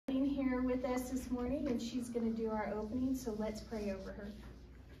here with us this morning, and she's going to do our opening, so let's pray over her.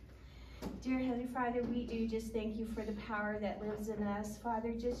 Dear Heavenly Father, we do just thank you for the power that lives in us.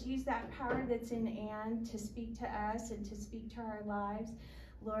 Father, just use that power that's in Ann to speak to us and to speak to our lives.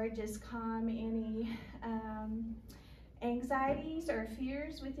 Lord, just calm any anxieties or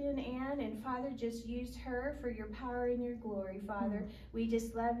fears within Ann, and Father, just use her for your power and your glory, Father. We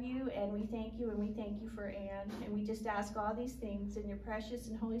just love you, and we thank you, and we thank you for Ann, and we just ask all these things in your precious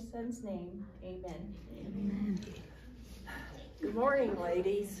and holy Son's name. Amen. Amen. Good morning,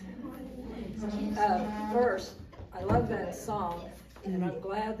 ladies. First, I love that song, and I'm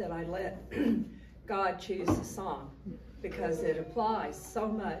glad that I let God choose the song, because it applies so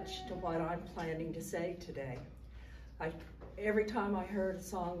much to what I'm planning to say today. Every time I heard a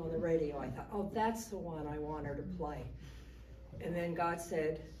song on the radio, I thought, oh, that's the one I want her to play. And then God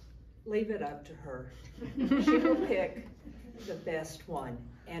said, leave it up to her. She will pick the best one,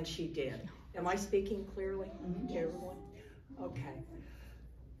 and she did. Am I speaking clearly to everyone? Okay.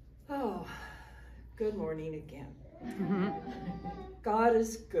 Oh, good morning again. God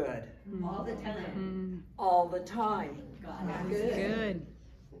is good. All the time. All the time. God is good.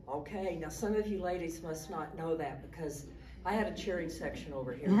 Okay, now some of you ladies must not know that, because I had a cheering section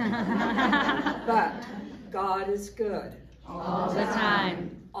over here. But God is good. All the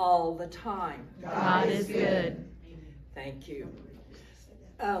time. All the time. God is good. Thank you.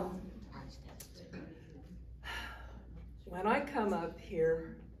 When I come up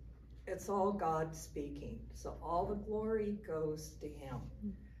here, it's all God speaking. So all the glory goes to him.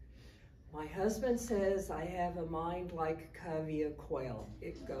 My husband says I have a mind like a covey of quail.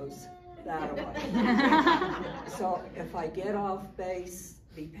 It goes that way. So if I get off base,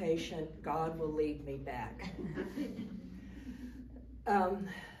 be patient, God will lead me back.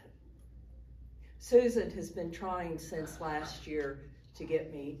 Susan has been trying since last year to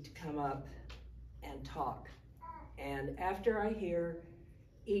get me to come up and talk. And after I hear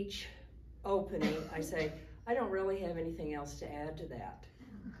each opening, I say, I don't really have anything else to add to that.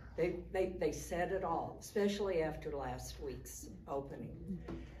 They said it all, especially after last week's opening.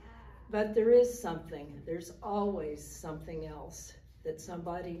 But there is something, there's always something else that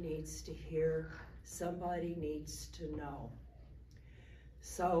somebody needs to hear, somebody needs to know.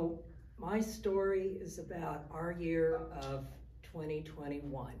 So my story is about our year of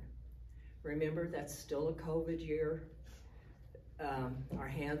 2021. Remember, that's still a COVID year. Our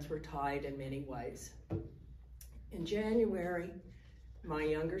hands were tied in many ways. In January, my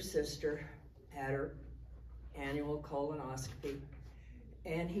younger sister had her annual colonoscopy,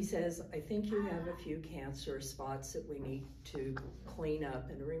 and he says, I think you have a few cancerous spots that we need to clean up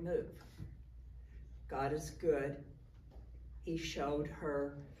and remove. God is good. He showed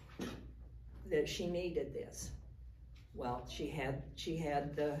her that she needed this. Well,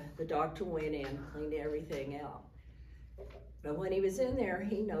 the doctor went in, cleaned everything out. But when he was in there,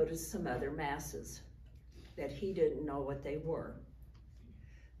 he noticed some other masses that he didn't know what they were.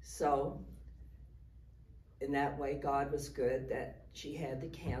 So, in that way, God was good that she had the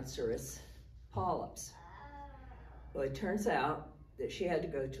cancerous polyps. Well, it turns out that she had to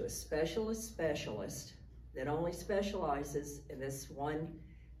go to a specialist that only specializes in this one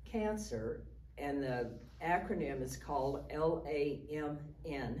cancer, and the acronym is called LAMN,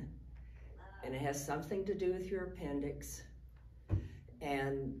 and it has something to do with your appendix.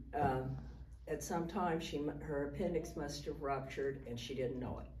 And at some time, her appendix must have ruptured, and she didn't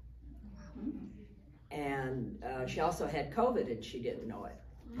know it. And she also had COVID, and she didn't know it,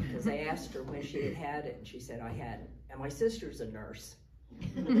 because they asked her when she had it, and she said, I hadn't. And my sister's a nurse.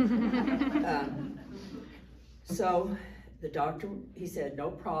 So the doctor, he said, no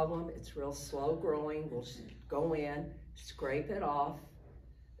problem, it's real slow growing. We'll go in, scrape it off,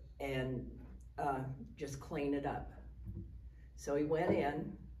 and just clean it up. So he went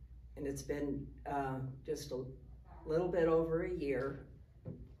in, and it's been just a little bit over a year,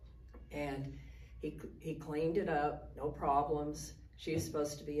 and he cleaned it up, no problems. She was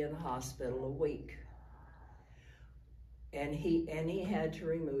supposed to be in the hospital a week. And he had to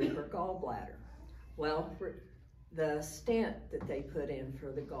remove her gallbladder. Well, the stent that they put in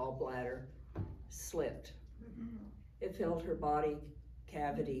for the gallbladder slipped. It filled her body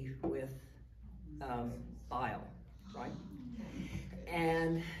cavity with bile, right?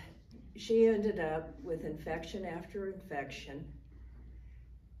 And she ended up with infection after infection,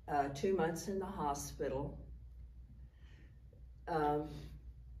 2 months in the hospital, and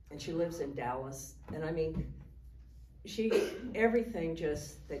she lives in Dallas. And I mean, everything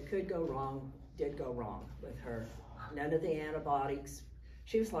just that could go wrong did go wrong with her. None of the antibiotics.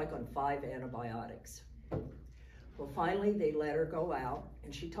 She was like on 5 antibiotics. Well, finally they let her go out,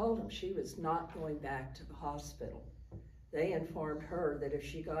 and she told them she was not going back to the hospital. They informed her that if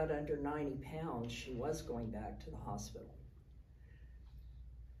she got under 90 pounds, she was going back to the hospital.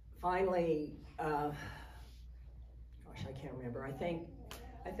 Finally, gosh, I can't remember. I think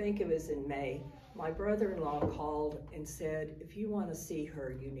it was in May. My brother-in-law called and said, if you want to see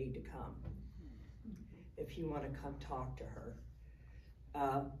her, you need to come. If you want to come talk to her.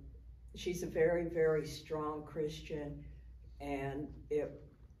 She's a very, very strong Christian, and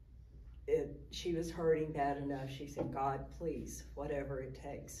she was hurting bad enough. She said, God, please, whatever it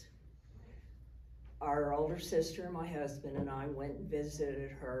takes. Our older sister, my husband, and I went and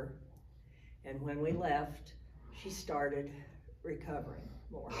visited her, and when we left, she started recovering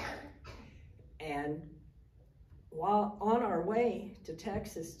more. And while on our way to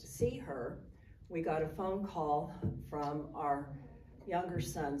Texas to see her, we got a phone call from our younger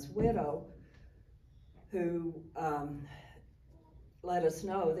son's widow, who let us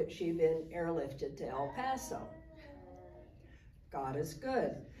know that she'd been airlifted to El Paso. God is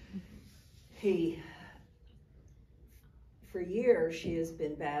good. For years, she has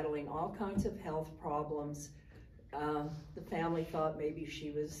been battling all kinds of health problems. The family thought maybe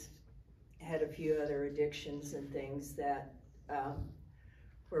she had a few other addictions and things that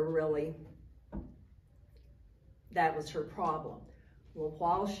were really, that was her problem. Well,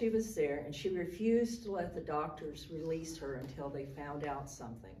 while she was there, and she refused to let the doctors release her until they found out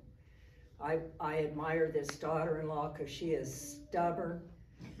something. I admire this daughter-in-law because she is stubborn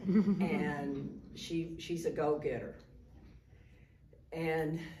and she's a go-getter.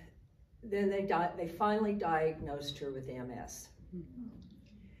 And then they finally diagnosed her with MS.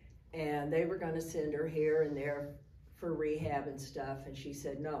 And they were going to send her here and there for rehab and stuff, and she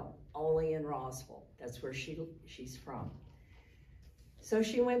said no, only in Roswell. That's where she's from. So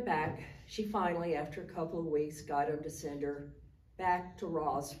she went back. She finally, after a couple of weeks, got them to send her back to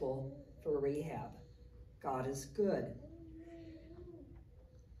Roswell for rehab. God is good.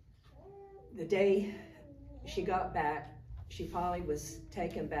 The day she got back, she finally was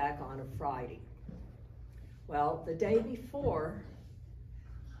taken back on a Friday. Well, the day before,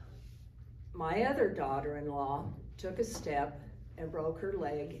 my other daughter-in-law took a step and broke her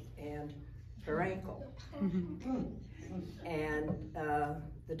leg and her ankle. And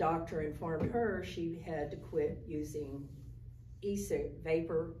the doctor informed her she had to quit using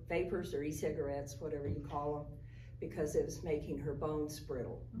vapors or e-cigarettes, whatever you call them, because it was making her bones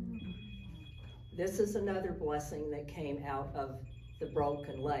brittle. This is another blessing that came out of the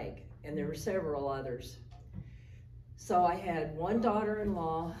broken leg, and there were several others. So I had one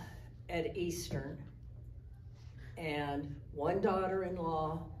daughter-in-law at Eastern, and one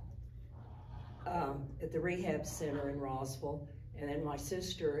daughter-in-law at the rehab center in Roswell, and then my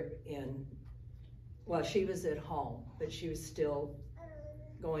sister she was at home, but she was still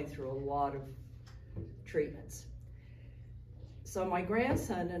going through a lot of treatments. So my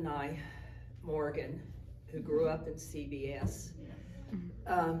grandson and I, Morgan, who grew up in CBS,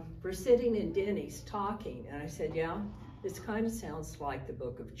 were sitting in Denny's talking, and I said, yeah, this kind of sounds like the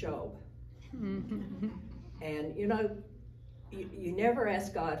book of Job. And you know, you never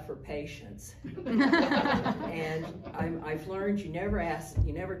ask God for patience. And I've learned you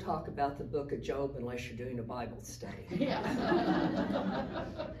never talk about the book of Job unless you're doing a Bible study. Yeah.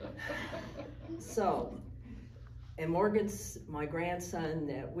 So, and Morgan's my grandson,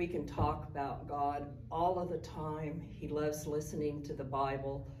 that we can talk about God all of the time. He loves listening to the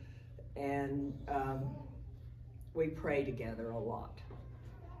Bible, and we pray together a lot.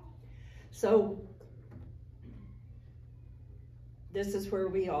 So, this is where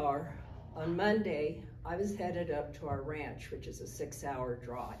we are. On Monday, I was headed up to our ranch, which is a 6-hour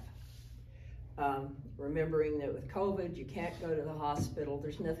drive. Remembering that with COVID, you can't go to the hospital.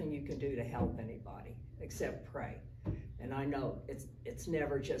 There's nothing you can do to help anybody except pray. And I know it's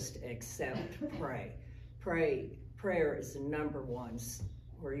never just except pray. Prayer is the number one,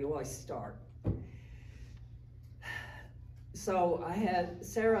 where you always start. So I had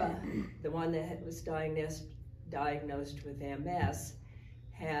Sarah, the one that was diagnosed with MS,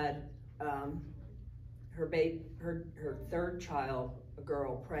 had her third child, a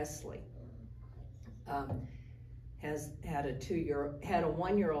girl, Presley, had a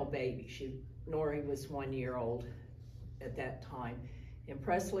 1-year-old baby. Nori was 1 year old at that time, and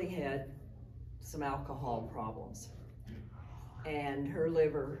Presley had some alcohol problems, and her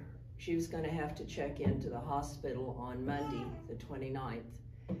liver, she was going to have to check into the hospital on Monday, the 29th,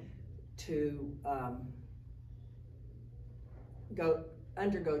 to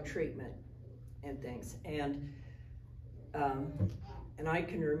undergo treatment and things. And And I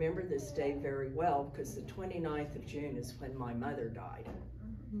can remember this day very well because the 29th of June is when my mother died.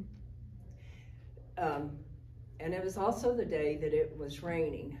 And it was also the day that it was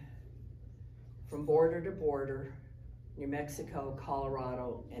raining from border to border, New Mexico,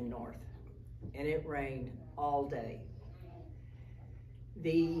 Colorado, and north. And it rained all day.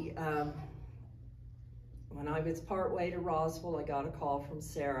 When I was partway to Roswell, I got a call from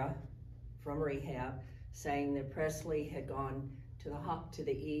Sarah from rehab saying that Presley had gone to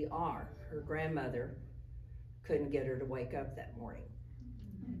the ER. Her grandmother couldn't get her to wake up that morning.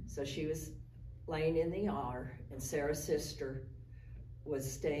 So she was laying in the ER, and Sarah's sister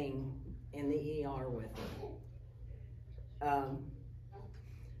was staying in the ER with her.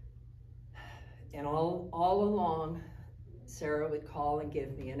 And all along, Sarah would call and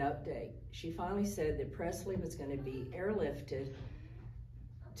give me an update. She finally said that Presley was going to be airlifted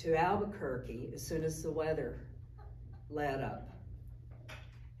to Albuquerque as soon as the weather let up.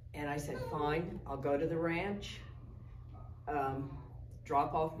 And I said, fine, I'll go to the ranch,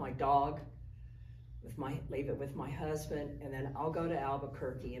 drop off my dog, leave it with my husband, and then I'll go to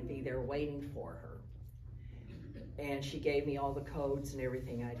Albuquerque and be there waiting for her. And she gave me all the codes and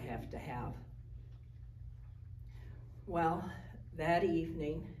everything I'd have to have. Well, that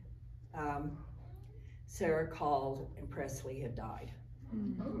evening, Sarah called and Presley had died.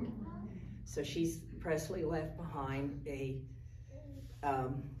 So Presley left behind a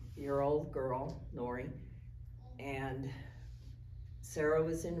year-old girl, Nori, and Sarah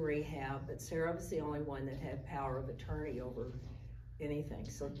was in rehab, but Sarah was the only one that had power of attorney over anything.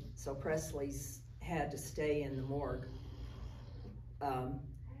 So Presley had to stay in the morgue.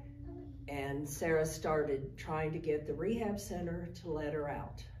 And Sarah started trying to get the rehab center to let her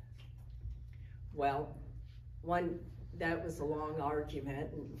out. Well, that was a long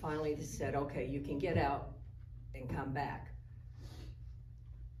argument, and finally they said, okay, you can get out and come back.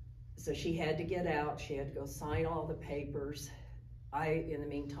 So she had to get out, she had to go sign all the papers. I, in the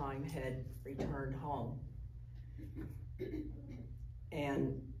meantime, had returned home.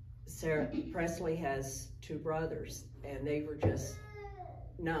 And Presley has two brothers, and they were just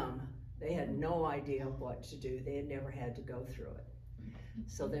numb. They had no idea what to do. They had never had to go through it.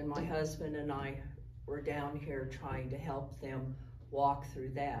 So then my husband and I were down here trying to help them walk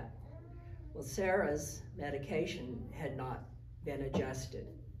through that. Well, Sarah's medication had not been adjusted,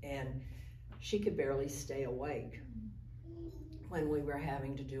 and she could barely stay awake when we were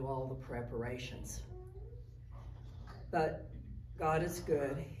having to do all the preparations. But God is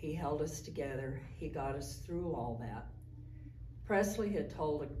good. He held us together. He got us through all that. Presley had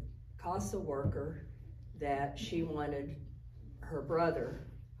told a CASA worker that she wanted her brother,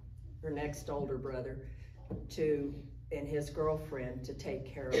 her next older brother, and his girlfriend to take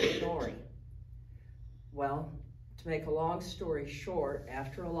care of Nori. Well, to make a long story short,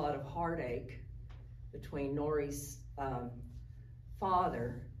 after a lot of heartache between Nori's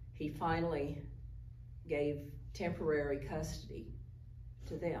father, he finally gave temporary custody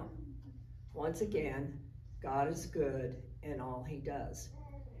to them. Once again, God is good in all he does.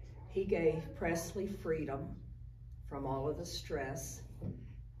 He gave Presley freedom from all of the stress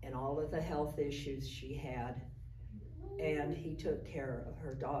and all of the health issues she had, and he took care of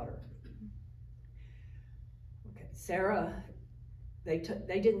her daughter. Okay, Sarah, they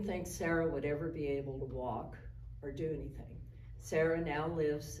didn't think Sarah would ever be able to walk or do anything. Sarah now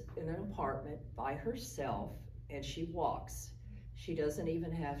lives in an apartment by herself, and she walks. She doesn't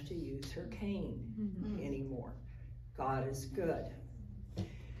even have to use her cane anymore. God is good.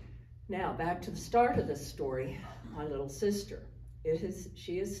 Now, back to the start of this story, my little sister.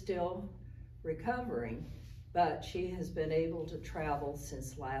 She is still recovering, but she has been able to travel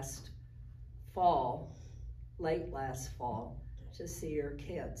since last fall, late last fall, to see her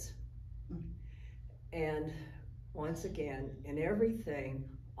kids. And once again, in everything,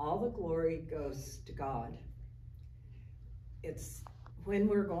 all the glory goes to God. It's when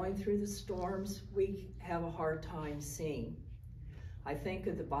we're going through the storms, we have a hard time seeing. I think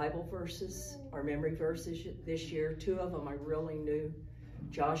of the Bible verses, our memory verses this year. Two of them I really knew,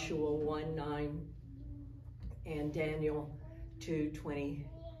 Joshua 1:9 and Daniel 2:20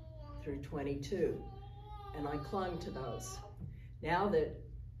 through 22. And I clung to those. Now that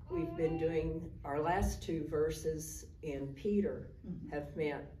we've been doing our last two verses in Peter have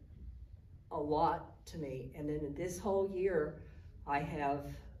meant a lot to me. And then this whole year,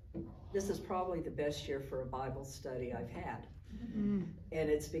 this is probably the best year for a Bible study I've had. And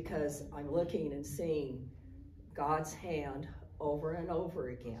it's because I'm looking and seeing God's hand over and over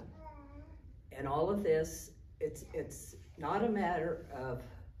again. And all of this, it's not a matter of,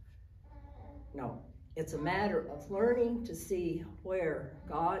 no, It's a matter of learning to see where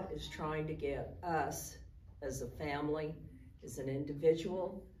God is trying to get us as a family, as an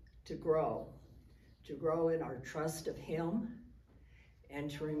individual, to grow in our trust of Him, and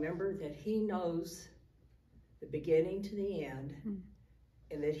to remember that He knows the beginning to the end,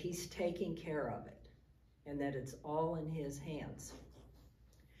 and that He's taking care of it, and that it's all in His hands.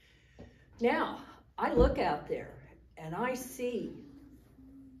 Now, I look out there and I see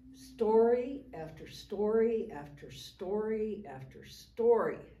story after story after story after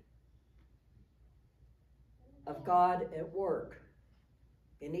story of God at work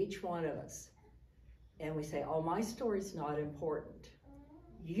in each one of us. And we say, oh, my story's not important.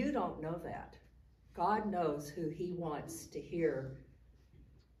 You don't know that. God knows who He wants to hear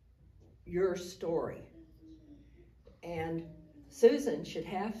your story. And Susan should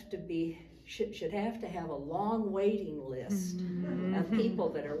have to have a long waiting list of people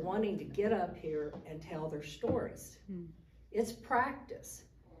that are wanting to get up here and tell their stories. It's practice.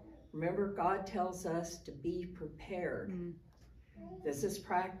 Remember, God tells us to be prepared. This is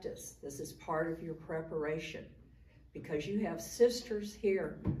practice. This is part of your preparation, because you have sisters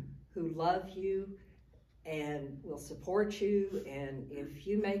here who love you and will support you, and if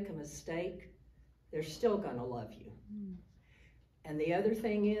you make a mistake, they're still going to love you. And the other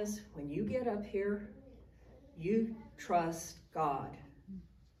thing is, when you get up here, you trust God,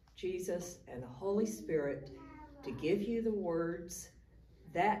 Jesus, and the Holy Spirit to give you the words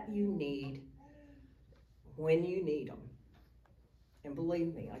that you need when you need them. And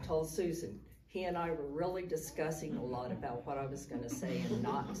believe me, I told Susan, he and I were really discussing a lot about what I was going to say and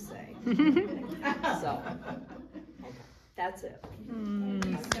not say. So, okay, that's it. Thank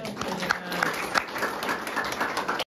you so much.